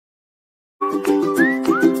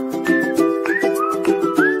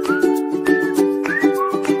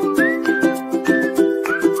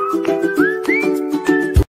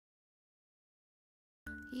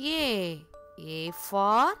A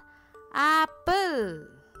for apple.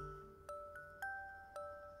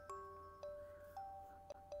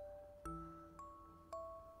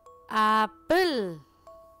 Apple.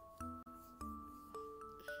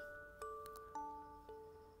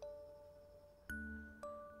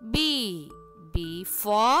 B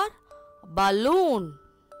for balloon.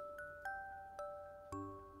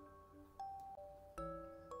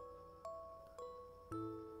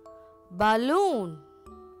 Balloon.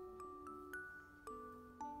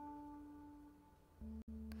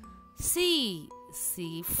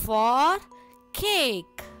 C for cake.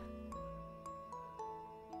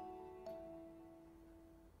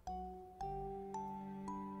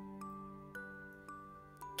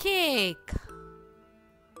 Cake.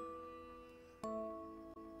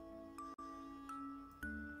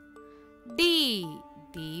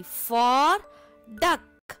 D for duck.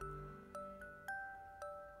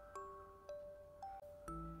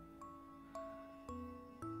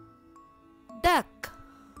 Duck.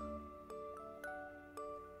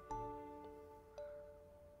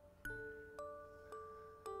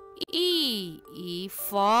 E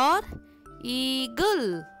for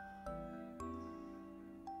eagle.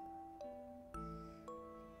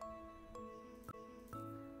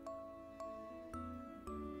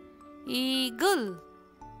 Eagle.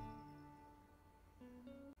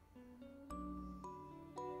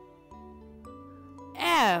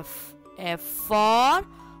 F for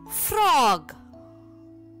frog.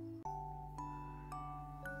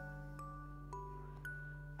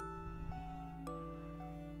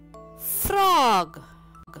 Frog.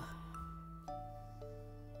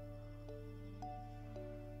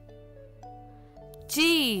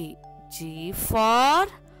 G for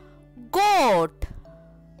goat.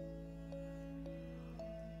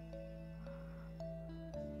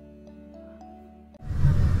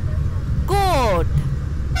 Goat.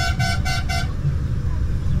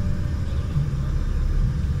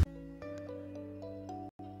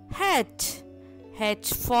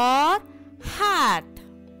 H for hat.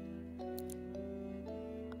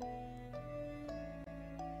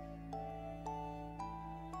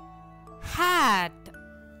 Hat.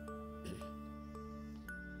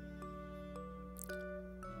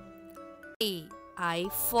 I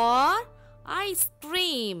for ice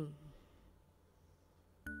cream.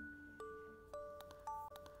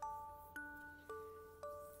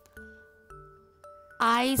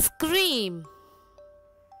 Ice cream.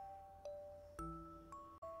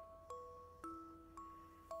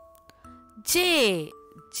 J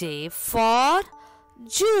for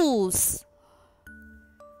juice.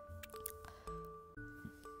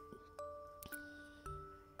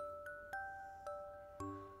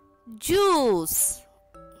 Juice.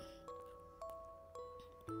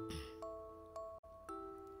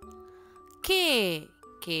 K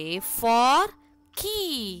for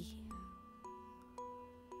key.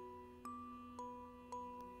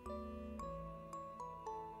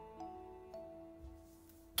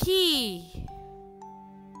 Key.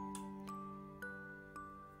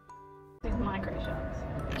 These micro shots.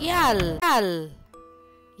 L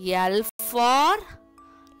for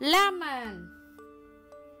lemon.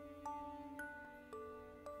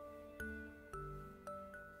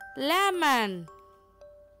 Lemon.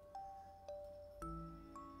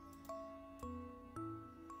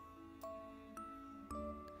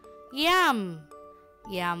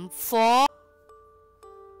 M for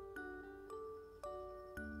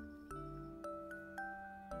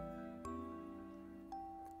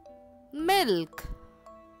milk.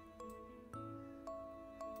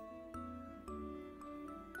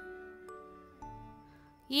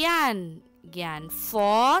 N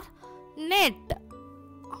for net.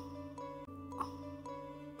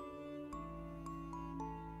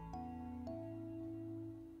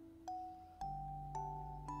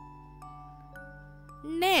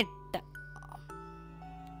 Net.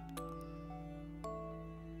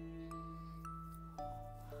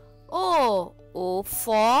 O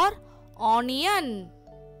for onion.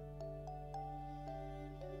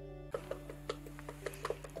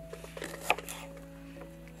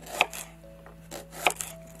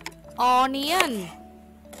 Onion.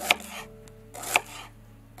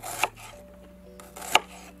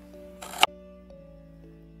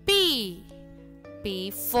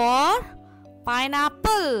 P for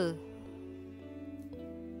pineapple.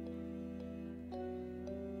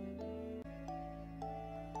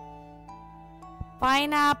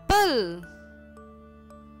 Pineapple.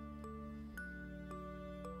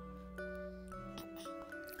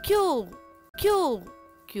 Q. Q.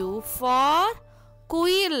 Q for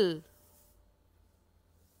quail.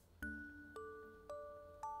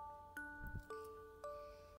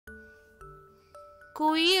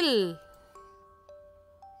 Quail.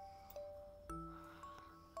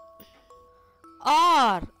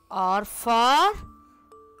 R. R for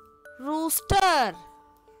rooster.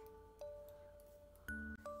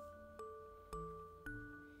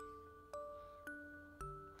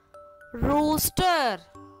 Rooster.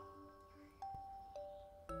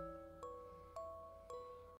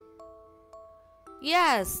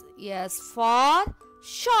 Yes, yes for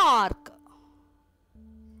shark.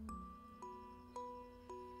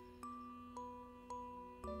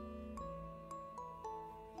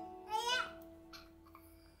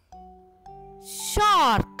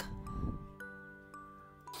 Shark.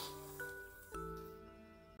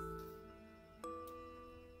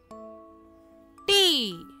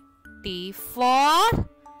 T. T for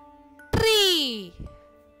tree.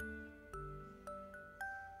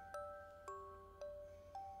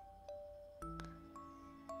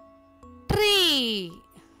 Tree.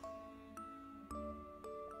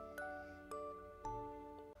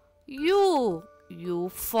 U. U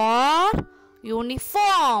for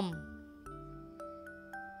uniform.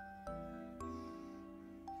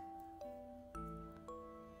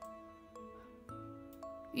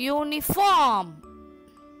 Uniform.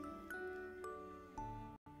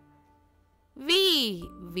 V.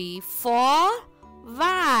 V for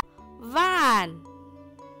van. Van.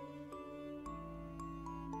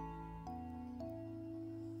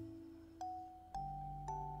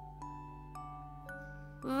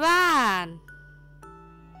 Van.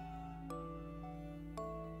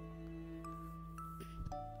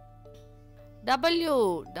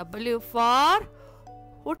 W. W for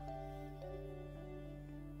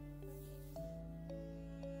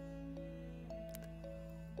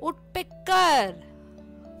woodpecker.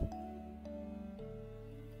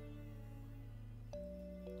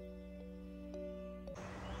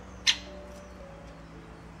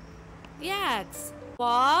 X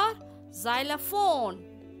for xylophone.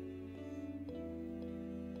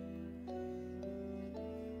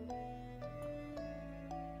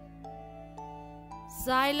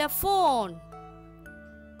 Xylophone.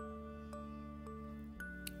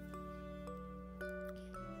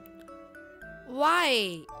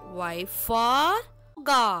 Y. Y for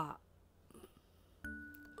yoga.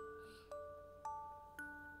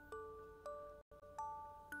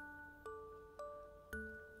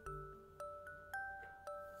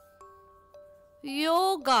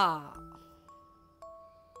 Yoga.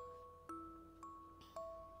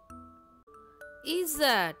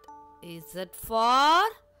 Z. Z for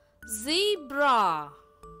zebra.